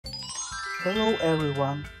Hello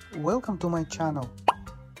everyone, welcome to my channel.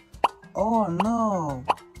 Oh no,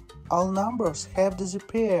 all numbers have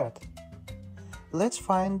disappeared. Let's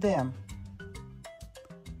find them.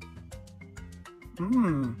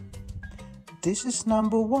 This is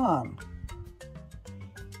number 1.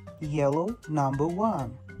 Yellow number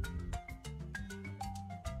 1.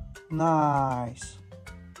 Nice.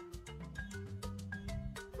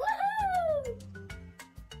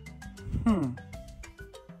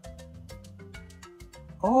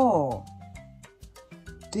 Oh,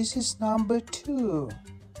 this is number 2.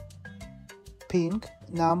 Pink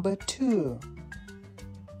number 2.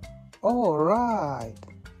 All right.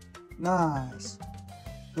 Nice.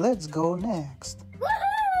 Let's go next.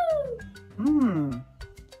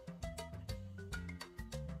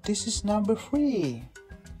 This is number 3.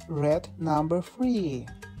 Red number 3.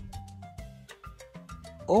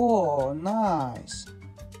 Oh, nice.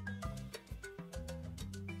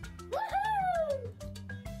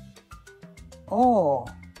 Oh,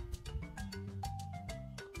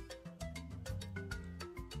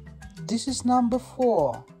 this is number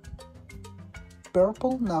 4.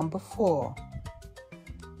 Purple number 4.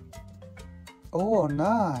 Oh,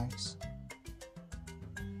 nice.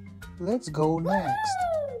 Let's go next.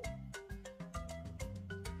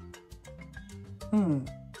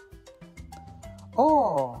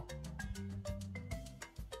 Oh,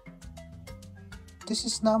 this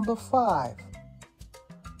is number 5.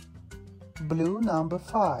 Blue number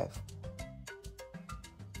 5.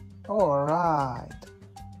 All right.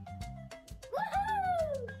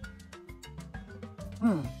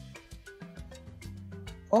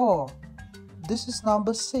 Oh, this is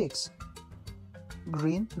number 6.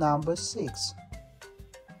 Green number 6.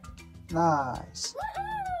 Nice.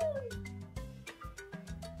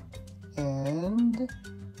 And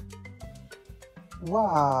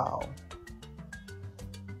wow,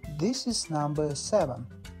 this is number 7.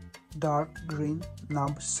 Dark green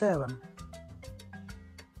number 7.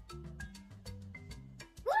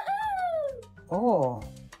 Oh,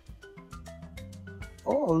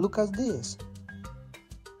 look at this.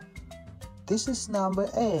 This is number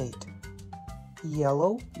 8.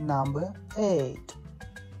 Yellow number 8.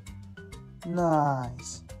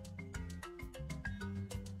 Nice.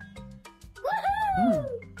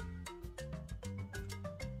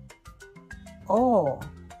 Oh,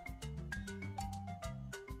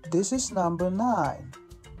 this is number 9.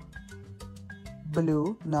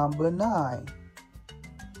 Blue number 9.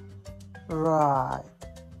 Right.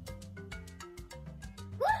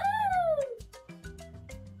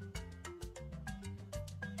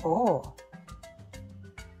 Oh,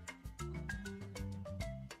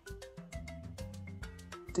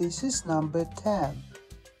 this is number 10.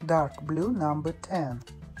 Dark blue number 10.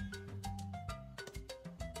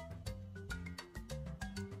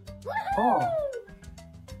 Oh,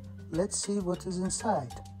 let's see what is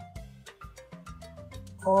inside.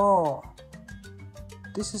 Oh,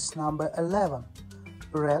 this is number 11.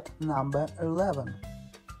 Red number 11.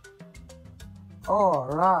 All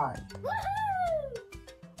right.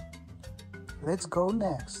 Let's go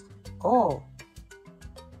next. Oh,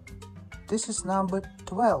 this is number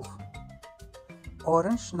 12.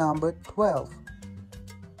 Orange number 12.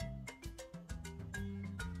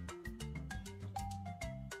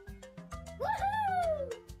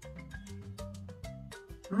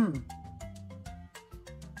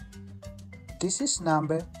 This is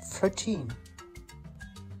number 13.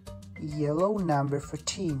 Yellow number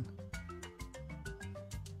 13.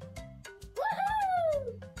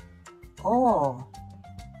 Oh,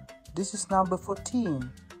 this is number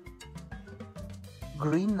 14.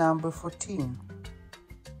 Green number 14.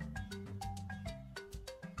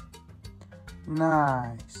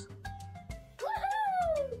 Nice.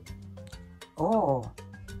 Oh,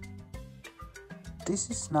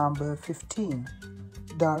 this is number 15.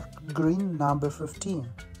 Dark green number 15.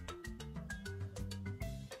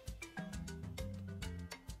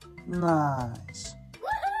 Nice.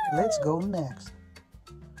 Let's go next.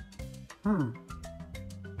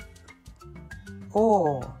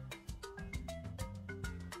 Oh,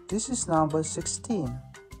 this is number 16.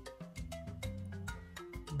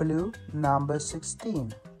 Blue number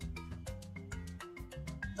 16.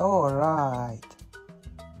 All right.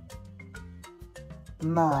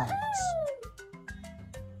 Nice.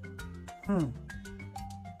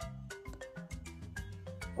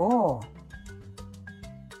 Oh,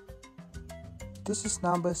 this is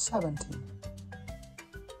number 17.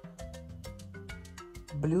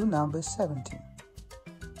 Blue number 17.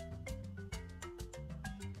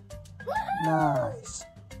 Nice.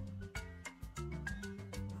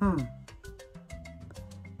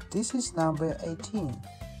 This is number 18.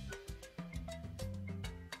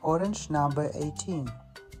 Orange number 18.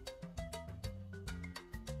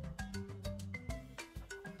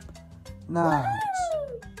 Nice.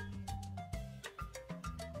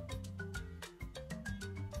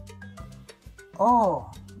 Oh,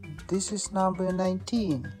 this is number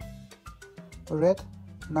 19. Red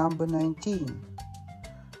number 19.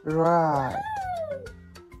 Right.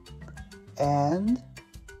 And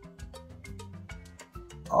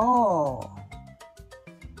oh,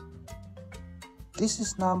 this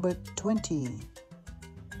is number 20.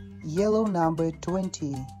 Yellow number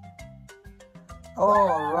 20.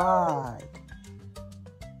 All right.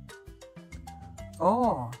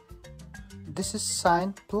 Oh, this is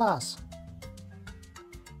sign plus.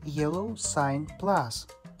 Yellow sign plus.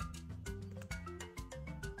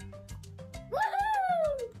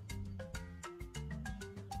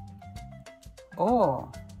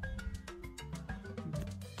 Oh,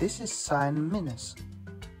 this is sign minus.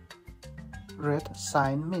 Red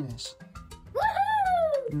sign minus.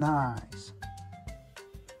 Nice.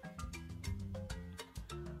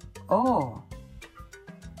 Oh,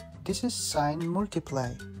 this is sign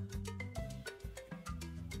multiply.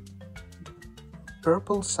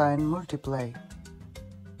 Purple sign multiply.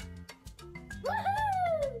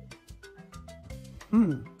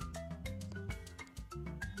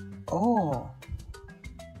 Oh,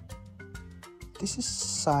 this is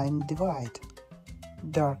sign divide.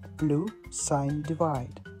 Dark blue sign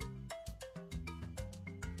divide.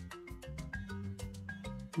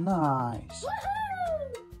 Nice.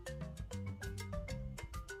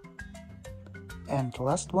 And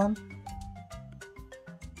last one.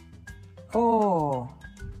 Oh,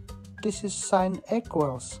 this is sign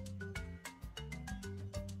equals.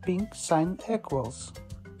 Pink sign equals.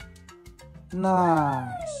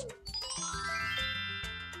 Nice.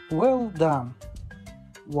 Well done.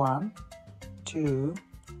 1, 2,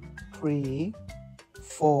 3,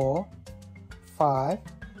 4, 5,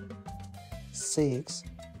 6,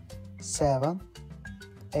 7,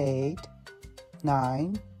 8,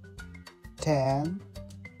 9, 10,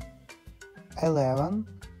 11,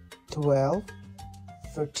 12,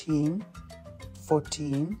 13,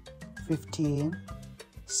 14, 15,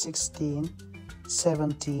 16,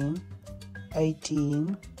 17,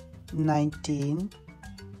 18, 19,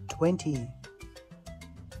 20.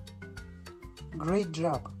 Great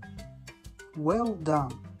job. Well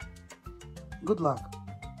done. Good luck.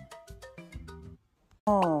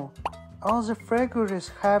 Oh, all the fragrances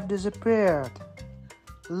have disappeared.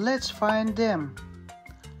 Let's find them.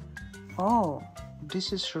 Oh,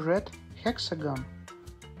 this is red hexagon.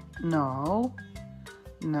 No.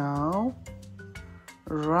 No.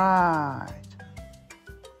 Right.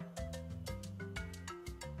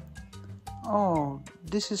 Oh,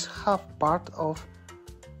 this is half part of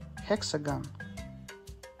hexagon.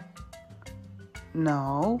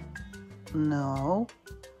 No. No.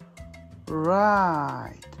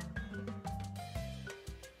 Right.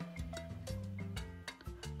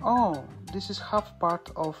 Oh, this is half part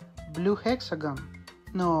of blue hexagon.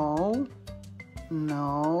 No.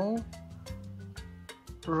 No.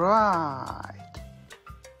 Right.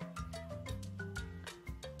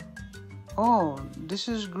 Oh, this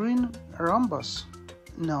is green rhombus.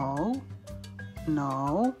 No.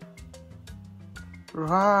 No.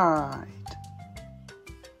 Right.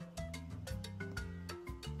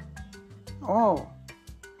 Oh,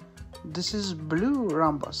 this is blue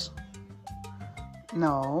rhombus.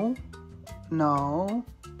 No. No.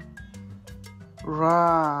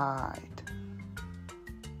 Right.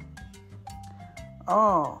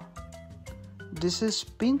 Oh, this is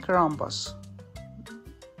pink rhombus.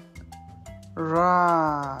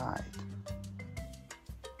 Right.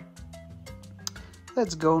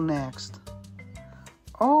 Let's go next.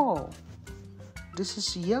 Oh, this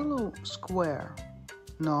is yellow square.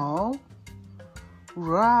 No.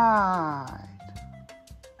 Right.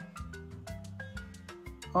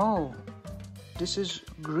 Oh, this is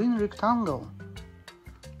green rectangle.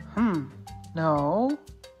 No.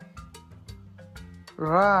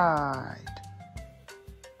 Right.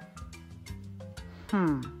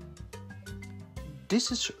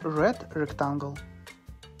 This is red rectangle.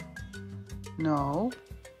 No.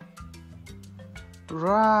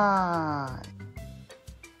 Right.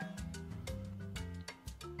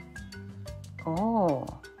 Oh,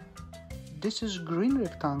 this is green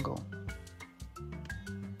rectangle.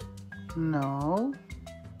 No.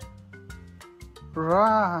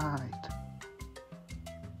 Right.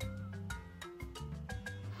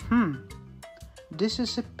 This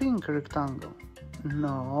is a pink rectangle.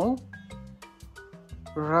 No.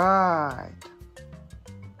 Right.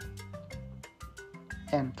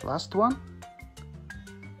 And last one.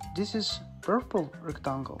 This is purple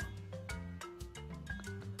rectangle.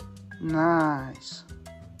 Nice.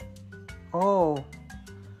 Oh,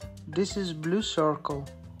 this is blue circle.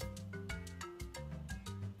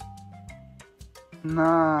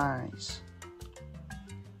 Nice.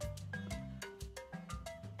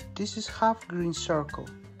 This is half green circle.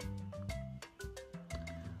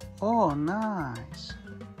 Oh, nice.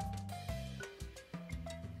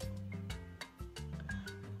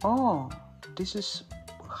 Oh, this is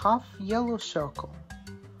half yellow circle.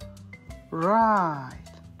 Right.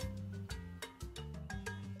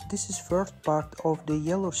 This is first part of the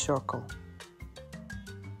yellow circle.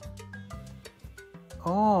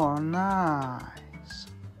 Oh, nice.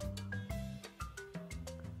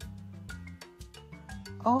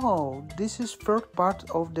 Oh, this is third part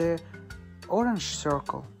of the orange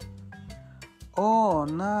circle. Oh,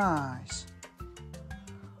 nice.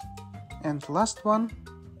 And last one,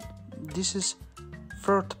 this is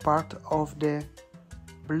third part of the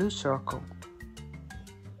blue circle.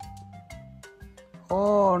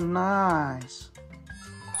 Oh, nice.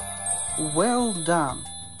 Well done.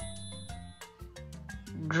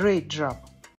 Great job.